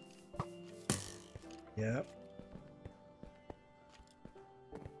 Yep.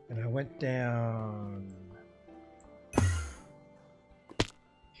 And I went down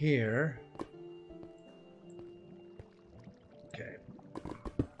here. Okay.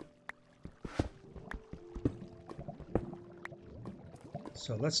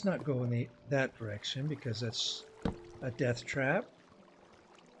 So let's not go in that direction because that's a death trap.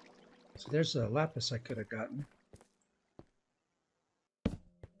 So there's a lapis I could have gotten.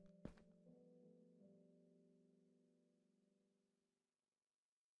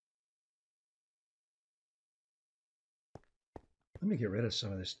 Let me get rid of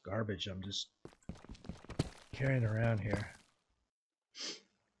some of this garbage I'm just carrying around here.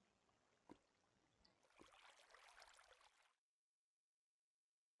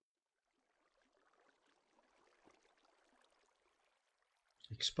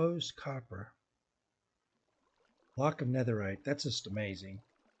 Exposed copper. Block of netherite. That's just amazing.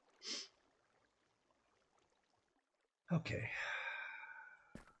 Okay.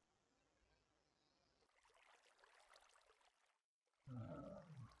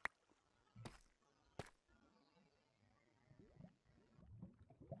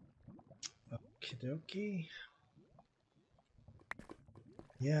 Okie dokie.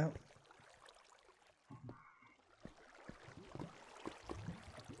 Yeah.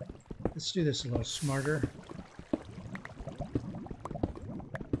 Let's do this a little smarter.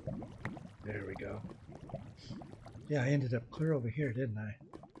 There we go. Yeah, I ended up clear over here, didn't I?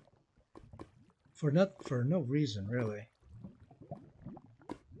 For no reason, really.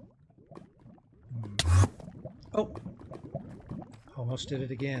 Oh! Almost did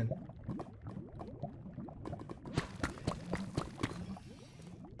it again.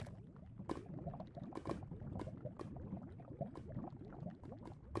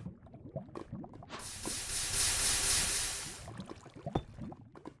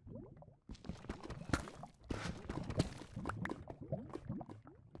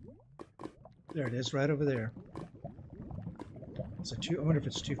 There it is, right over there. I wonder if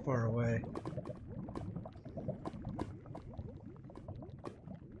it's too far away.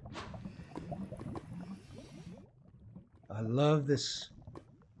 I love this.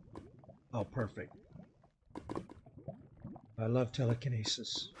 Oh, perfect. I love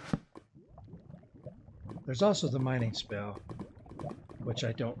telekinesis. There's also the mining spell, which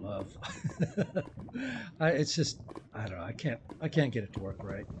I don't love. It's just, I don't know. I can't get it to work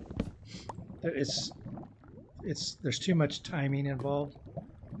right. There's too much timing involved,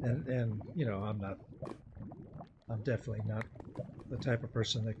 and you know, I'm definitely not the type of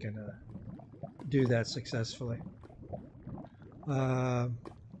person that can do that successfully. I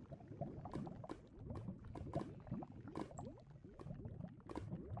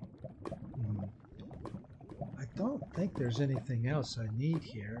don't think there's anything else I need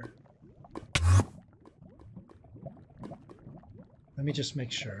here. Let me just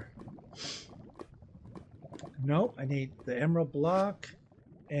make sure. Nope, I need the emerald block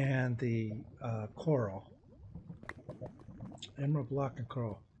and the coral. Emerald block and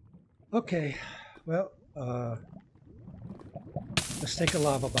coral. Okay, well, let's take a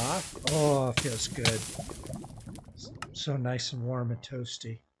lava bath. Oh, it feels good. So nice and warm and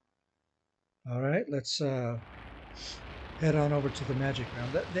toasty. All right, let's head on over to the magic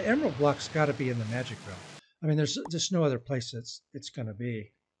realm. The emerald block's got to be in the magic realm. I mean, there's just no other place it's going to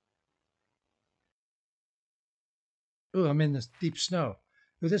be. Ooh, I'm in this deep snow.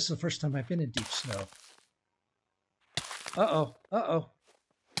 Ooh, this is the first time I've been in deep snow. Uh-oh, uh-oh,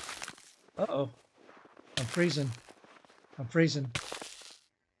 uh-oh. I'm freezing. I'm freezing.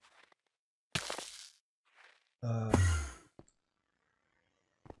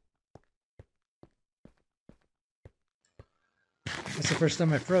 That's the first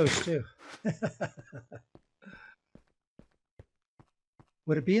time I froze, too.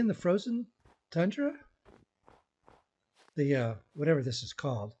 Would it be in the frozen tundra? The, whatever this is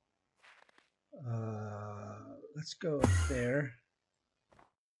called. Let's go up there.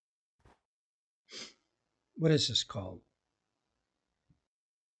 What is this called?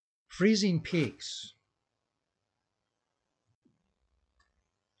 Freezing Peaks.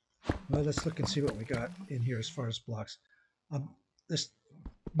 Well, let's look and see what we got in here as far as blocks. This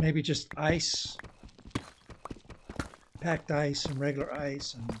maybe just ice, packed ice and regular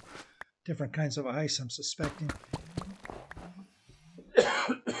ice and different kinds of ice, I'm suspecting.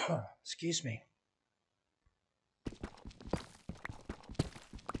 Excuse me.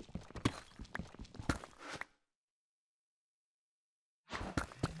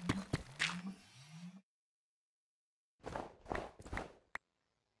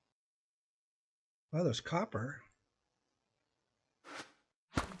 Well, there's copper.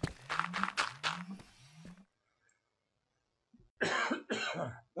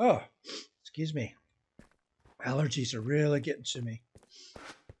 Oh, excuse me. Allergies are really getting to me.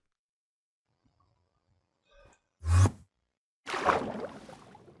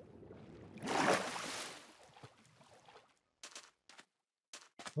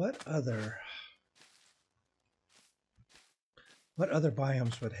 What other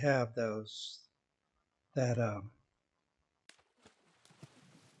biomes would have those that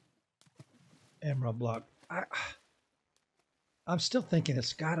emerald block? I'm still thinking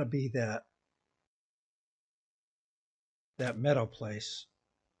it's got to be that meadow place.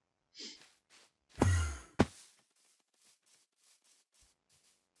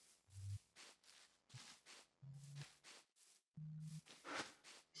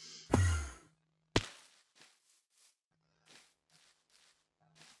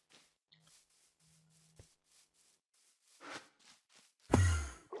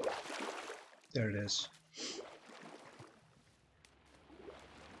 There it is.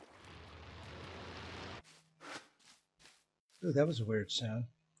 Ooh, that was a weird sound.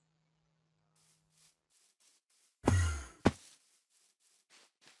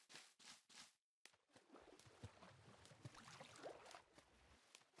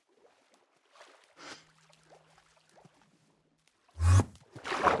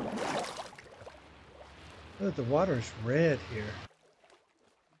 Oh, the water's red here.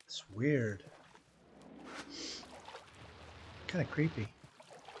 It's weird. Kind of creepy.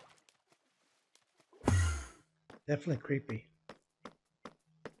 Definitely creepy.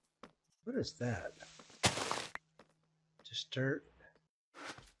 What is that? Just dirt.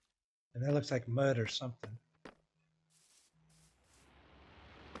 And that looks like mud or something.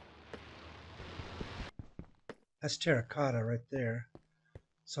 That's terracotta right there.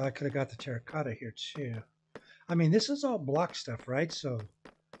 So I could have got the terracotta here too. I mean, this is all block stuff, right? So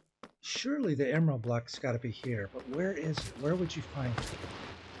surely the emerald block's got to be here. But where is it? Where would you find it?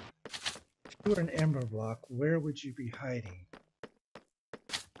 If you were an emerald block, where would you be hiding?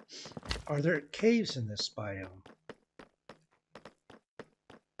 Are there caves in this biome?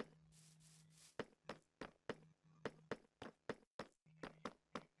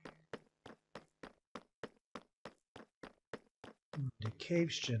 Do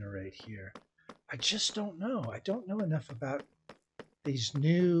caves generate here? I just don't know. I don't know enough about these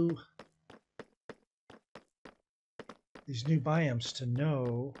new biomes to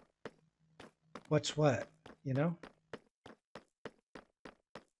know what's what, you know?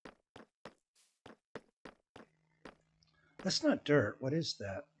 That's not dirt. What is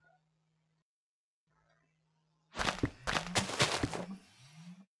that?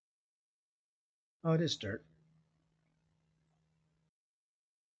 Oh, it is dirt.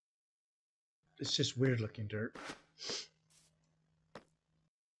 It's just weird looking dirt.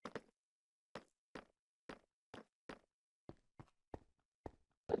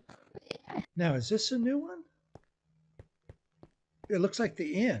 Now, is this a new one? It looks like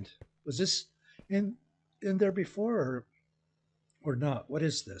the end. Was this in in there before or not? What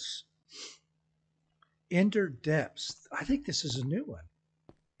is this? Ender Depths. I think this is a new one.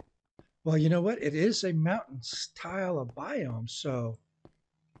 Well, you know what? It is a mountain style of biome, so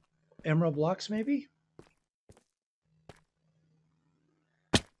emerald blocks maybe?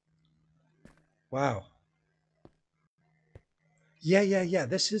 Wow. Yeah.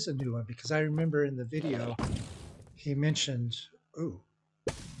 This is a new one because I remember in the video he mentioned, ooh,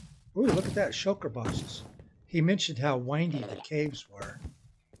 look at that, shulker boxes. He mentioned how windy the caves were.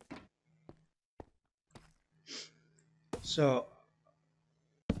 So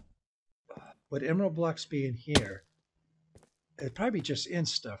would emerald blocks be in here? It'd probably be just in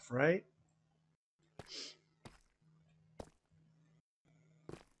stuff, right?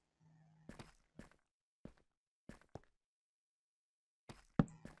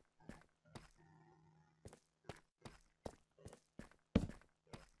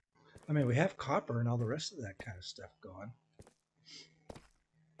 I mean, we have copper and all the rest of that kind of stuff going.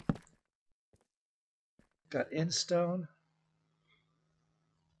 Got end stone.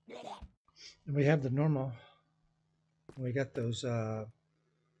 And we have the normal. We got those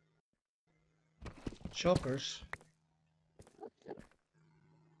shulkers.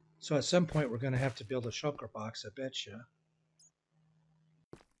 So at some point we're going to have to build a shulker box, I bet you.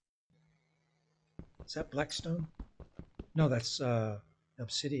 Is that blackstone? No, that's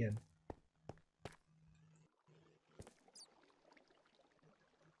obsidian.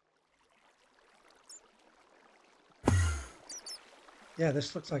 Yeah,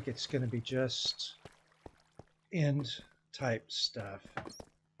 this looks like it's going to be just end type stuff.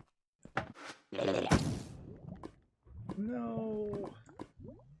 No.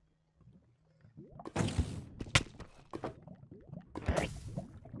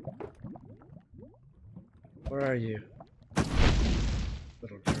 Where are you?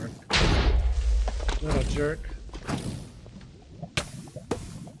 Little jerk. Little jerk.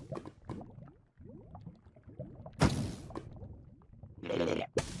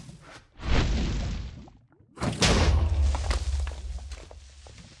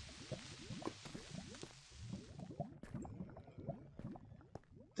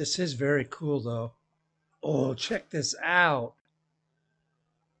 This is very cool though. Oh, check this out.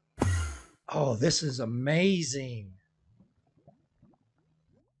 Oh, this is amazing.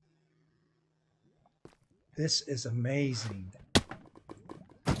 This is amazing.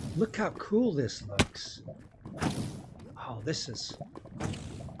 Look how cool this looks. Oh, this is...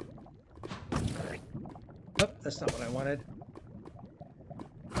 Oh, that's not what I wanted.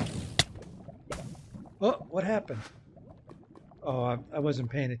 Oh, what happened? Oh, I wasn't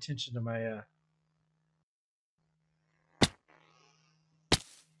paying attention to my...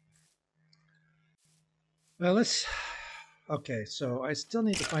 Well, let's... Okay, so I still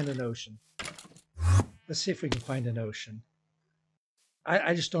need to find an ocean. Let's see if we can find an ocean.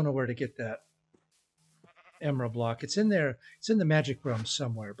 I just don't know where to get that emerald block. It's in there. It's in the magic realm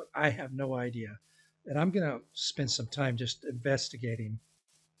somewhere, but I have no idea. And I'm going to spend some time just investigating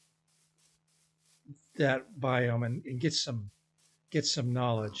that biome and get some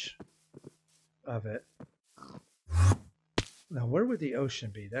knowledge of it. Now, where would the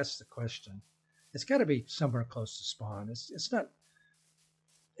ocean be? That's the question. It's got to be somewhere close to spawn. It's not.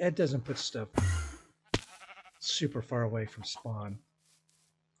 It doesn't put stuff super far away from spawn.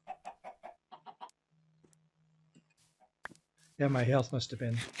 Yeah, my health must have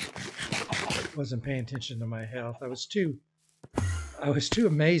been. Wasn't paying attention to my health. I was too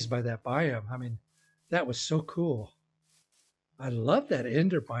amazed by that biome. I mean, that was so cool. I love that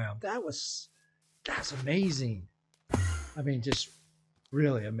ender biome. That's amazing. I mean, just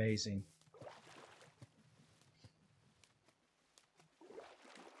really amazing.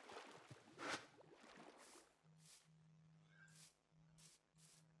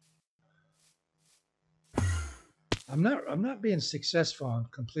 I'm not being successful on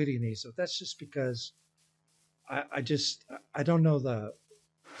completing these, so that's just because I don't know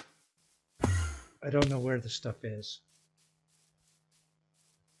where the stuff is.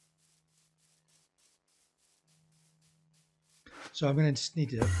 So I'm going to just need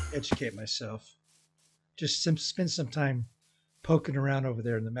to educate myself. Just spend some time poking around over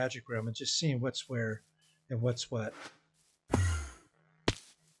there in the magic realm and just seeing what's where and what's what. I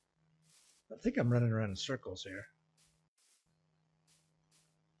think I'm running around in circles here.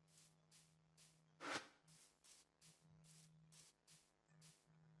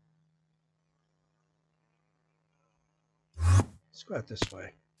 Let's go out this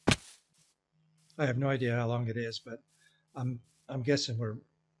way. I have no idea how long it is, but I'm guessing we're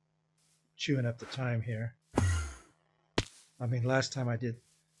chewing up the time here. I mean, last time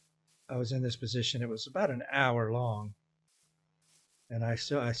I was in this position, it was about an hour long, and I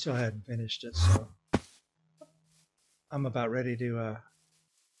still hadn't finished it. So I'm about ready to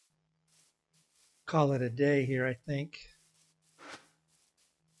call it a day here, I think.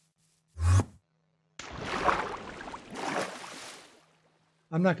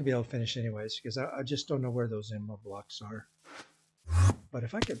 I'm not gonna be able to finish anyways because I just don't know where those emerald blocks are. But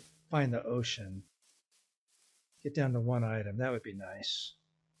if I could find the ocean, get down to one item, that would be nice.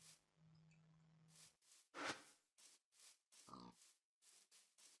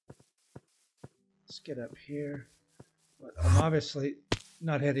 Let's get up here. But I'm obviously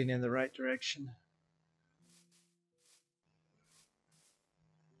not heading in the right direction.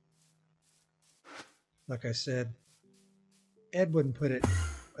 Like I said, Ed wouldn't put it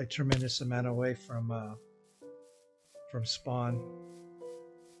a tremendous amount away from spawn.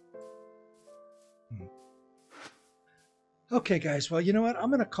 Okay, guys. Well, you know what? I'm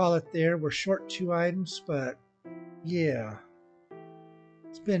going to call it there. We're short 2 items, but yeah,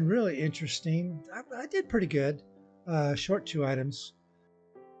 it's been really interesting. I did pretty good. Short 2 items.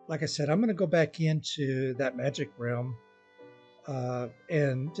 Like I said, I'm going to go back into that magic realm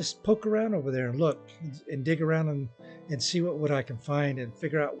and just poke around over there and look and dig around and see what I can find and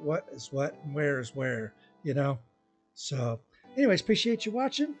figure out what is what and where is where, you know. So, anyways, appreciate you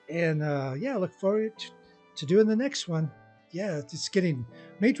watching, and yeah, look forward to doing the next one. Yeah, it's getting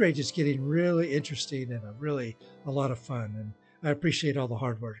Mage Rage is getting really interesting and a lot of fun, and I appreciate all the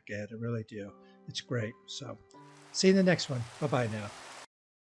hard work, Ed. I really do. It's great. So, see you in the next one. Bye bye now.